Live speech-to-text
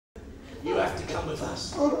You have to come with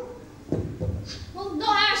us. Well,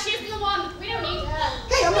 not her. She's the one. We don't need her.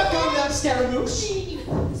 Hey, I'm not going without Scaramouche.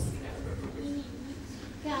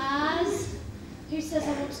 Guys, who says I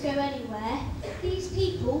want to go anywhere? These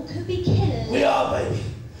people could be killers. We are, baby.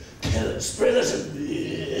 Killers, sprillers,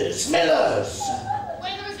 and smellers.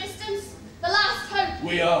 We're the resistance. The last hope.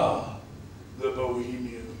 We are the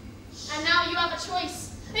Bohemians. And now you have a choice.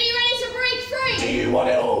 Are you ready to break free? Do you want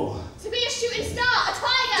it all? To be a shooting star, a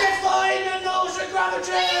tiger. Defying the laws of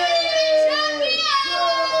gravity! Champion!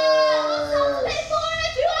 What's up a bit more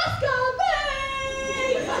if you ask of me?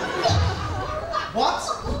 What?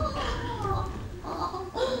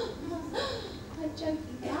 I'm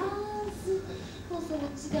joking, guys. Of course I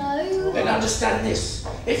want to go. Then understand this.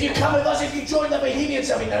 If you come with us, if you join the Bohemians,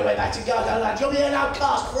 there'll be nowhere back to Gaga Land. You'll be an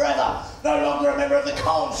outcast forever. No longer a member of the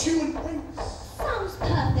calm human race. Sounds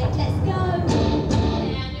perfect. Let's go.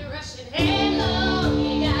 And you're rushing headlong.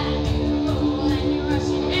 You gotta do roll. And you're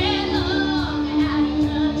rushing headlong. Out of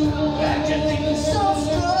control. And you think you're so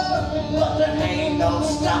strong, but there ain't no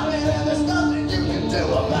stopping, and there's nothing you can do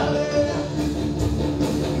about it.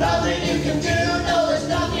 Nothing you can do, no, there's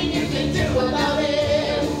nothing you can do about it.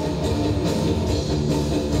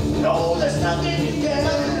 No, there's nothing you can.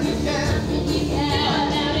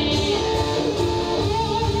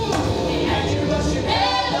 And you're rushing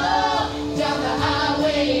headlong down the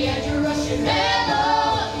highway, and you're rushing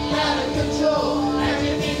headlong out of control, and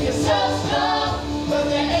you think you're so strong, but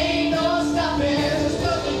there ain't no stopping. There's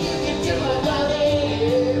nothing you can do about it.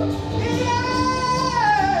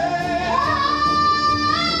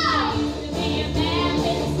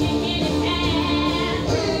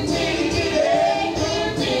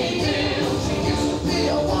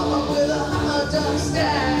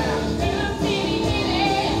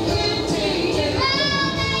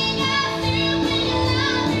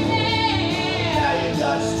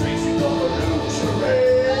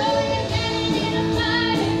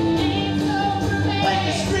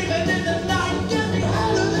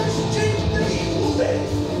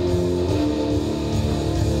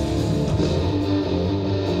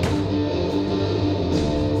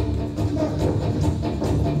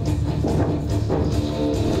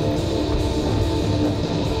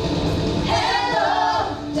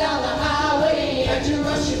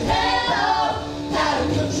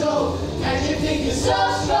 So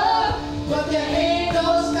strong, but there ain't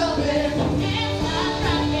no stopping.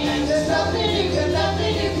 And there's nothing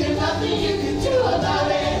you can do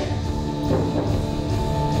about it.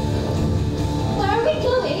 Where are we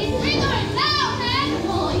going? We're going down, man.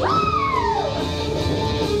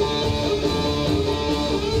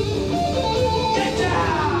 Get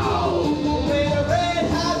down! When a red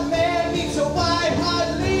hot man meets a white hot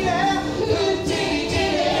lady, who did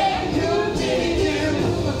it?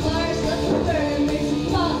 The flowers look burn, makes me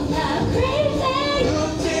fall now crazy. Who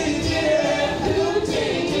did it?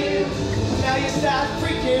 Now you start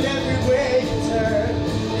freaking everywhere you turn.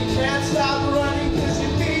 You can't stop running 'cause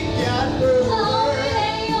your feet got burned. Oh, it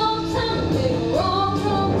ain't all time, big wrong,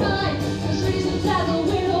 right. There's reasons as a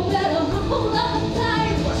widow better hold up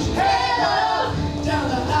tight. Head up down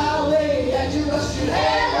the highway, and you rush your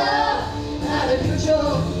head up out of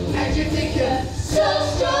control, and you think you're so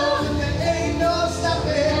strong,